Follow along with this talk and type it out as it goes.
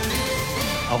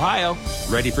Ohio,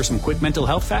 ready for some quick mental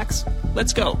health facts?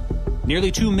 Let's go.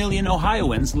 Nearly 2 million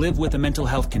Ohioans live with a mental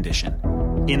health condition.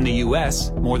 In the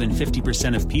U.S., more than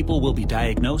 50% of people will be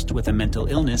diagnosed with a mental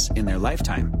illness in their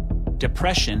lifetime.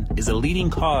 Depression is a leading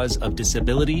cause of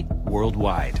disability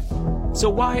worldwide. So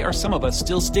why are some of us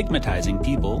still stigmatizing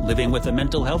people living with a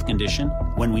mental health condition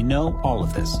when we know all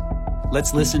of this?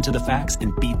 Let's listen to the facts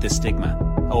and beat the stigma.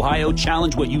 Ohio,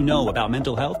 challenge what you know about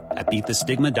mental health at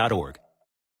beatthestigma.org.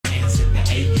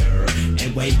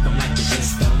 And wave them like you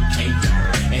just don't care.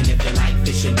 And if you like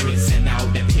fish and grits and all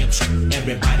that pimp,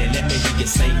 everybody let me hear you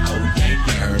say, oh yeah.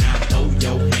 Now throw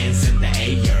your hands in the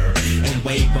air and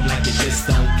wave them like you just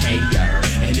don't care.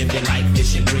 And if you like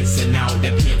fish and grits and all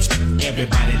that pimp,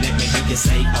 everybody let me hear you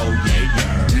say, oh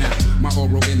yeah. My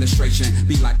oral illustration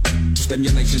be like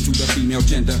stimulation to the female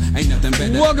gender. Ain't nothing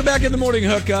better. Welcome back in the morning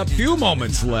hookup. Few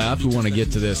moments left. We want to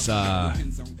get to this.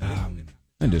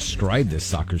 And describe this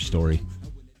soccer story.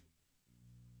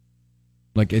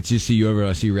 Like, it's just, you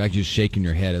ever see you're just shaking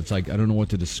your head. It's like, I don't know what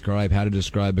to describe, how to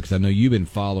describe, because I know you've been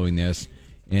following this,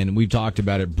 and we've talked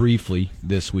about it briefly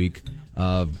this week,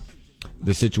 of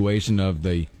the situation of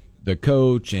the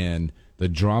coach and the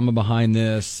drama behind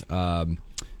this,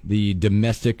 the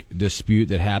domestic dispute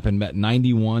that happened at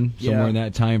 91, somewhere in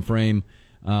that time frame,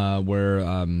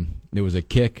 where there was a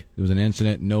kick, there was an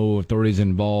incident, no authorities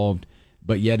involved,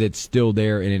 but yet it's still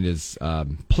there, and it is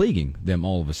plaguing them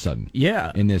all of a sudden.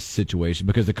 Yeah. In this situation,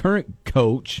 because the current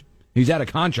coach, he's out of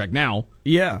contract now.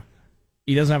 Yeah.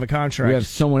 He doesn't have a contract. We have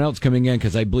someone else coming in,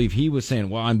 because I believe he was saying,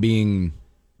 well, I'm being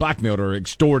blackmailed or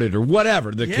extorted or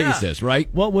whatever the case is, right?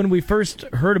 Well, when we first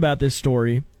heard about this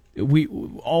story,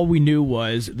 all we knew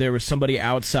was there was somebody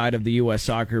outside of the U.S.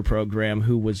 soccer program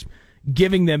who was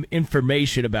giving them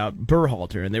information about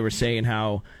Berhalter, and they were saying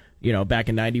how, back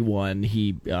in 91,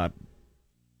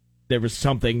 there was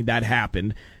something that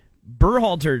happened.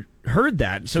 Berhalter heard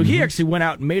that, so he actually went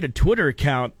out and made a Twitter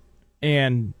account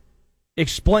and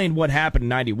explained what happened in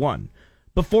 91.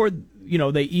 Before,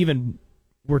 they even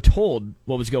were told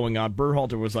what was going on,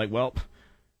 Berhalter was like, well,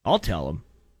 I'll tell him.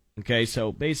 Okay,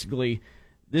 so basically,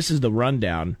 this is the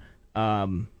rundown.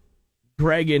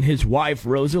 Greg and his wife,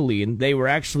 Rosaline, they were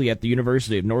actually at the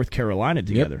University of North Carolina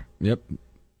together. Yep.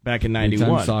 Back in 91.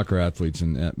 Big-time soccer athletes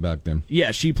back then.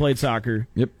 Yeah, she played soccer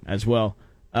as well.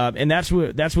 And that's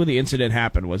where the incident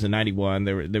happened, was in 91.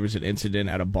 There was an incident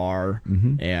at a bar,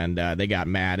 and they got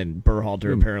mad, and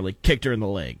Berhalter apparently kicked her in the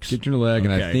legs. Kicked her in the leg,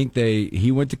 and I think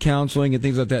he went to counseling and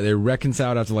things like that. They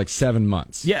reconciled after like 7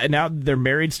 months. Yeah, and now they're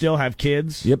married still, have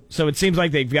kids. Yep. So it seems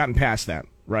like they've gotten past that,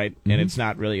 right? And it's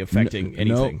not really affecting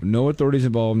anything. No authorities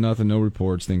involved, nothing, no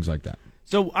reports, things like that.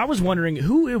 So I was wondering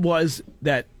who it was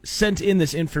that sent in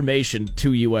this information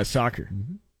to U.S. Soccer.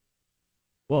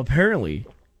 Well, apparently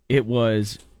it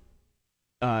was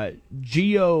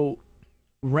Gio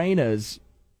Reyna's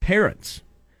parents.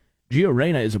 Gio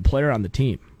Reyna is a player on the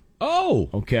team. Oh!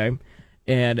 Okay.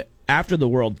 And after the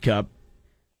World Cup,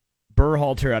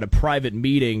 Berhalter at a private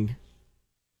meeting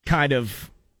kind of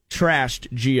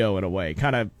trashed Gio in a way.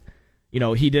 Kind of,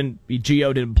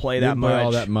 Gio didn't play that much.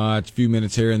 All that much. A few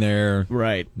minutes here and there.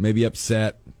 Right. Maybe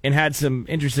upset. And had some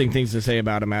interesting things to say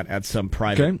about him at some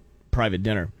private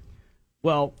dinner.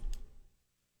 Well,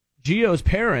 Gio's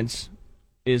parents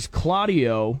is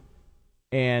Claudio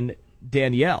and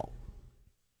Danielle.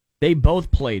 They both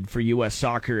played for U.S.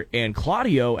 Soccer, and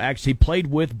Claudio actually played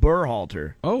with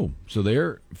Berhalter. Oh, so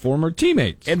they're former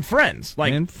teammates. And friends.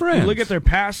 You look at their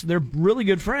past, they're really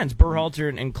good friends,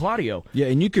 Berhalter and Claudio. Yeah,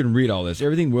 and you can read all this.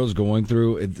 Everything Will's going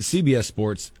through,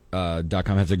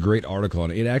 CBSSports.com has a great article on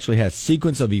it. It actually has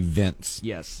sequence of events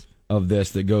of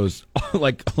this that goes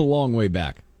like a long way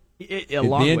back. A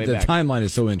long way back. The timeline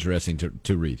is so interesting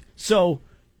to read. So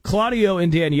Claudio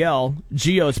and Danielle,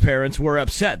 Gio's parents, were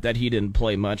upset that he didn't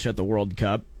play much at the World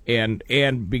Cup, and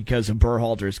because of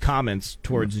Berhalter's comments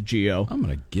towards Gio. I'm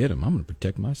going to get him. I'm going to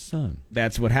protect my son.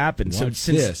 That's what happened. Watch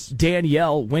since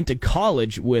Danielle went to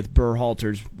college with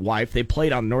Berhalter's wife, they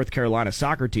played on the North Carolina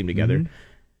soccer team together.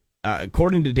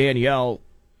 According to Danielle,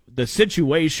 the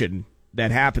situation that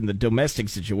happened, the domestic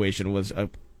situation, was,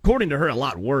 according to her, a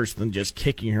lot worse than just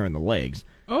kicking her in the legs.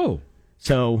 Oh.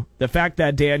 So the fact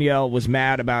that Danielle was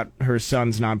mad about her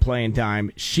son's non-playing time,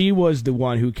 she was the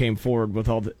one who came forward with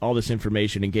all this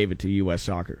information and gave it to U.S.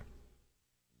 Soccer.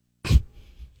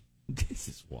 This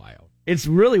is wild. It's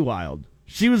really wild.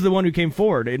 She was the one who came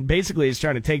forward and basically is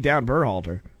trying to take down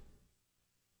Berhalter.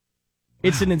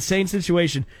 It's an insane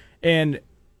situation, and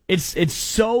it's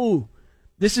so.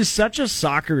 This is such a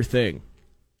soccer thing.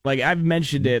 Like I've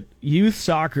mentioned it, youth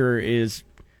soccer is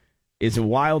a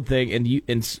wild thing, and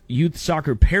youth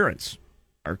soccer parents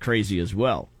are crazy as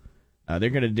well. They're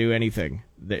going to do anything.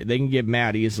 They can get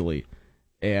mad easily.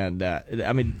 And,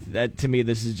 I mean, that to me,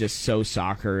 this is just so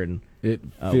soccer, and It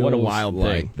feels what a wild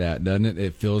like thing. that, doesn't it?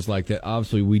 It feels like that.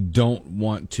 Obviously, we don't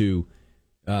want to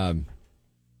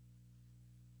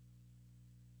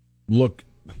look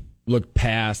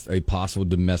past a possible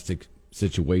domestic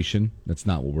situation. That's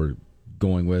not what we're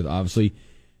going with. Obviously,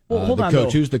 Well, hold the on,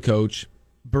 coach, though. who's the coach?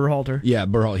 Berhalter. Yeah,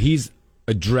 Burhall. He's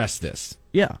addressed this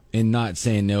Yeah. and not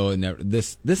saying no. And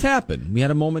this happened. We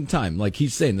had a moment in time, like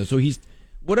he's saying this. So he's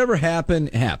whatever happened.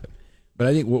 But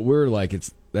I think what we're like,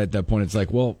 it's at that point, it's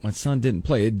like, well, my son didn't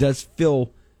play. It does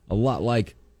feel a lot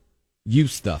like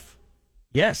youth stuff.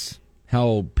 Yes.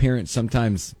 How parents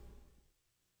sometimes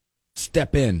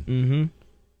step in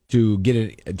to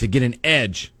get an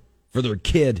edge for their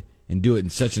kid and do it in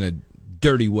such a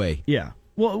dirty way. Yeah.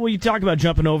 Well, when you talk about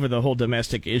jumping over the whole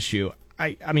domestic issue,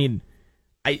 I mean,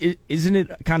 isn't it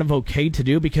kind of okay to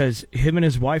do, because him and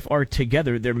his wife are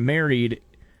together? They're married.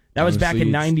 That was back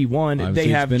in '91. They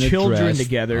have children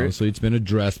together. Obviously, it's been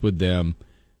addressed with them.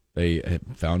 They have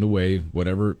found a way,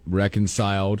 whatever,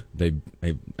 reconciled. They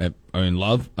are in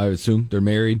love, I assume. They're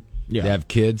married. Yeah. They have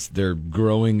kids. They're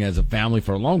growing as a family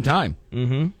for a long time.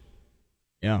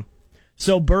 Yeah.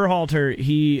 So Berhalter,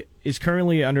 he is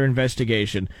currently under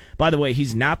investigation. By the way,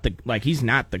 he's not the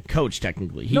coach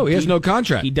technically. No, he has no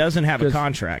contract. He doesn't have a 'Cause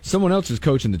contract. Someone else is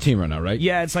coaching the team right now, right?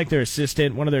 Yeah, it's like their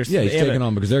assistant, one of their. Yeah, he's they have taking a-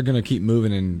 on because they're going to keep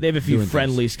moving and They have a few doing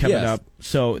friendlies things. coming Yes. up,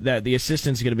 so that the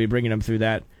assistant's going to be bringing him through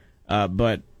that.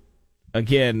 But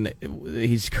again,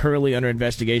 he's currently under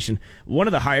investigation. One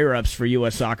of the higher ups for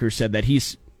U.S. Soccer said that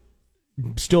he's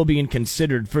still being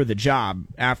considered for the job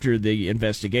after the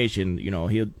investigation. You know,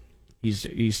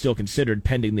 he's still considered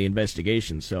pending the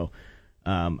investigation. So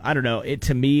I don't know.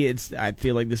 To me, I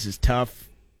feel like this is tough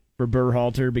for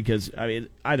Berhalter, because I mean,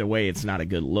 either way, it's not a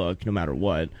good look, no matter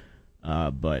what.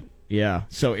 But yeah,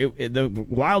 so the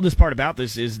wildest part about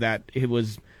this is that it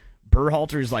was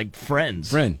Berhalter's like friend,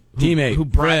 teammate, who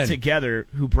brought friend. together,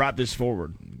 who brought this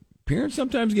forward. Parents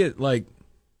sometimes get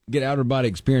outer body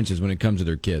experiences when it comes to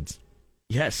their kids.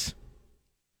 Yes,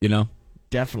 You know,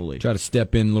 definitely. try to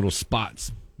step in little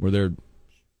spots where they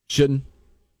shouldn't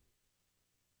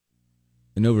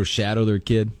and overshadow their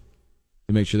kid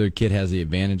to make sure their kid has the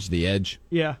advantage, the edge.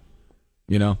 Yeah,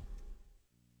 You know,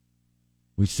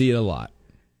 we see it a lot.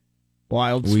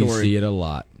 wild We story. see it a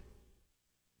lot.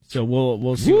 So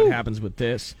we'll see what happens with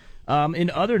this. In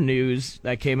other news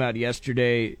that came out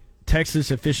yesterday, Texas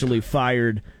officially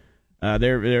fired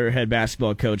their head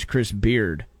basketball coach, Chris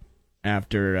Beard,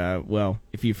 after,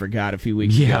 if you forgot, a few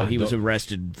weeks ago, he was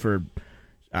arrested for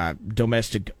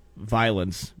domestic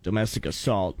violence, domestic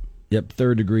assault. Yep,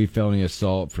 third-degree felony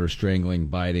assault for strangling,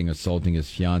 biting, assaulting his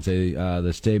fiancee.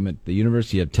 The statement: the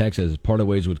University of Texas has parted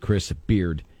ways with Chris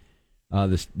Beard.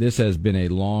 This has been a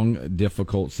long,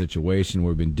 difficult situation.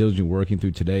 We've been diligently working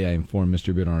through today. I informed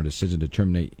Mr. Beard on our decision to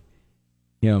terminate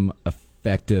him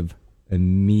effective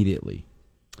immediately.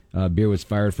 Beard was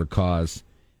fired for cause.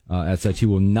 As such, he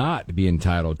will not be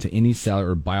entitled to any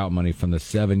salary or buyout money from the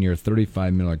 7-year,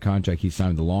 $35 million contract he signed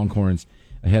with the Longhorns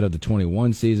ahead of the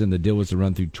 21 season. The deal was to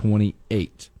run through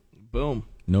 28. Boom.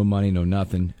 No money, no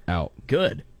nothing, out.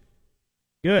 Good.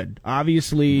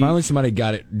 Obviously, Finally, somebody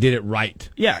did it right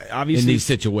yeah. in Obviously, these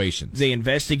situations. they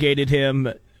investigated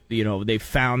him. You know, they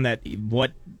found that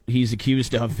what he's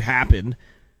accused of happened.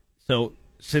 So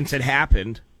since it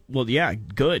happened, well, yeah,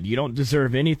 good. You don't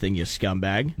deserve anything, you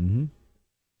scumbag. Mm-hmm.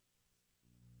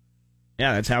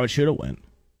 Yeah, that's how it should have went.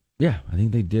 Yeah, I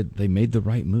think they did. They made the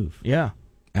right move. Yeah,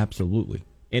 Absolutely.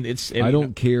 and I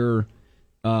don't care,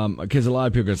 because a lot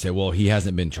of people are going to say, well, he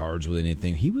hasn't been charged with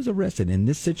anything. He was arrested, and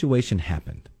this situation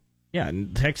happened. Yeah,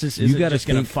 and Texas You isn't gotta just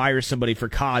going to think- fire somebody for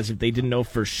cause if they didn't know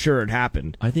for sure it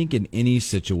happened. I think in any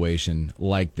situation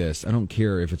like this, I don't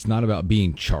care if it's not about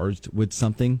being charged with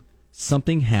something.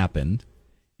 Something happened,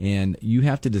 and you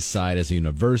have to decide as a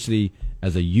university,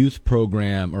 as a youth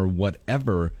program, or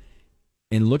whatever,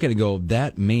 and look at it and go,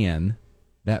 that man,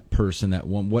 that person, that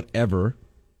one, whatever,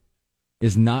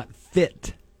 is not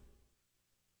fit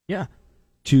Yeah,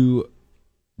 to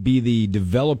be the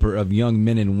developer of young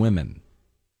men and women,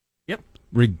 yep,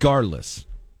 regardless.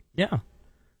 yeah.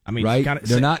 I mean, Right?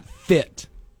 They're not fit.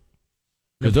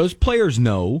 Because those players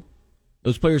know,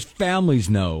 those players' families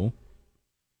know,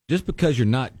 just because you're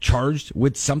not charged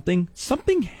with something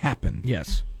happened.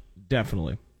 Yes,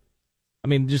 definitely. I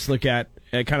mean, just look at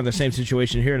kind of the same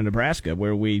situation here in Nebraska,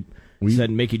 where we said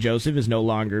Mickey Joseph is no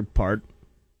longer part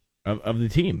of the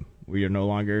team. We are no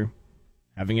longer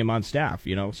having him on staff,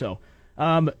 you know. So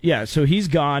Yeah, so he's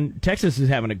gone. Texas is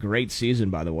having a great season,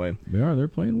 by the way. They are. They're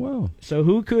playing well. So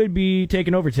who could be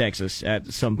taking over Texas at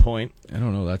some point? I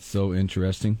don't know. That's so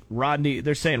interesting.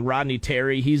 They're saying Rodney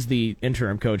Terry. He's the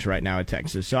interim coach right now at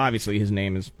Texas. So obviously his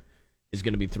name is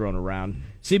going to be thrown around.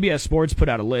 CBS Sports put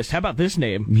out a list. How about this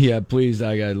name? Yeah, please.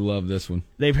 I love this one.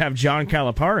 They have John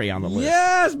Calipari on the list.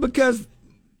 Yes, because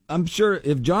I'm sure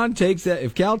if John takes that,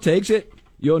 if Cal takes it,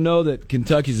 you'll know that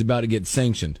Kentucky's about to get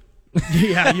sanctioned.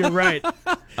 Yeah, you're right.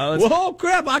 Whoa,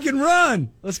 crap, I can run.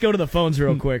 Let's go to the phones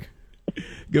real quick.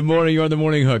 Good morning. You're on the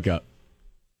morning hookup.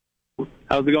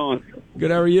 How's it going?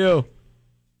 Good. How are you?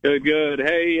 Good.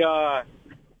 Hey, I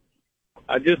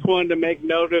just wanted to make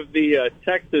note of the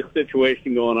Texas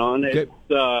situation going on. It's,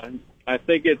 I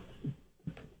think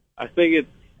it's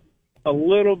a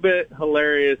little bit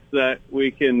hilarious that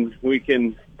we can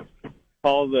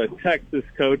call the Texas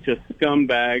coach a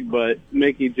scumbag, but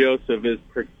Mickey Joseph is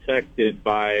protected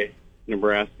by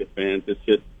Nebraska fans.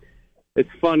 It's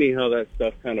funny how that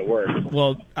stuff kind of works.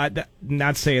 Well,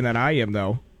 not saying that I am,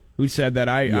 though. Who said that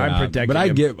I'm protecting but I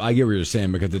him? get what you're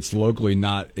saying, because it's locally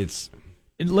not. It's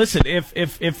listen.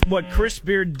 If what Chris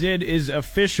Beard did is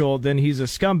official, then he's a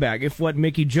scumbag. If what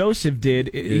Mickey Joseph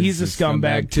did, he's a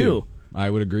scumbag too.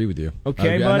 I would agree with you.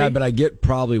 Okay, buddy. But I get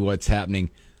probably what's happening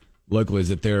locally is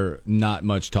that there's not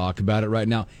much talk about it right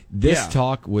now. This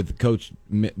talk with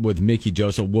Mickey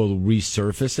Joseph will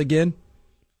resurface again,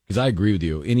 because I agree with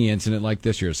you. Any incident like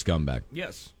this, you're a scumbag.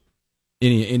 Yes.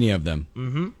 Any of them.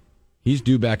 Mm-hmm. He's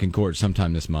due back in court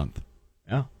sometime this month.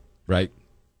 Yeah. Right?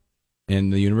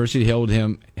 And the university held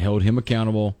him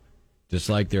accountable, just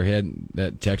like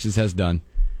that Texas has done,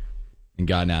 and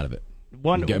gotten out of it.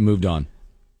 Moved on.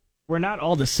 We're not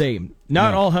all the same.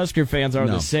 Not all Husker fans are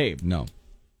the same. No.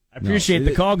 I appreciate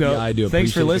the call, Go. Yeah, I do.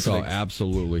 Thanks for listening. listening.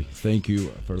 Absolutely. Thank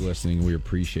you for listening. We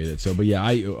appreciate it. So, but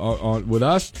yeah, with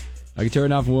us, I can tell you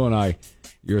now from Will and I,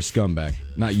 you're a scumbag.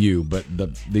 Not you, but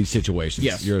these situations.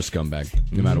 Yes. You're a scumbag,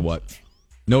 no matter what.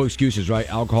 No excuses, right?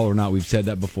 Alcohol or not, we've said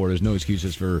that before. There's no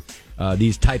excuses for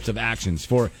these types of actions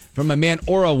from a man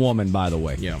or a woman, by the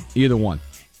way. Yeah. Either one,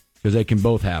 because they can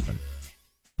both happen.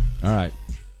 All right.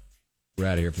 We're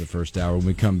out of here for the first hour. When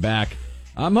we come back,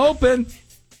 I'm hoping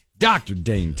Dr.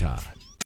 Dane Todd.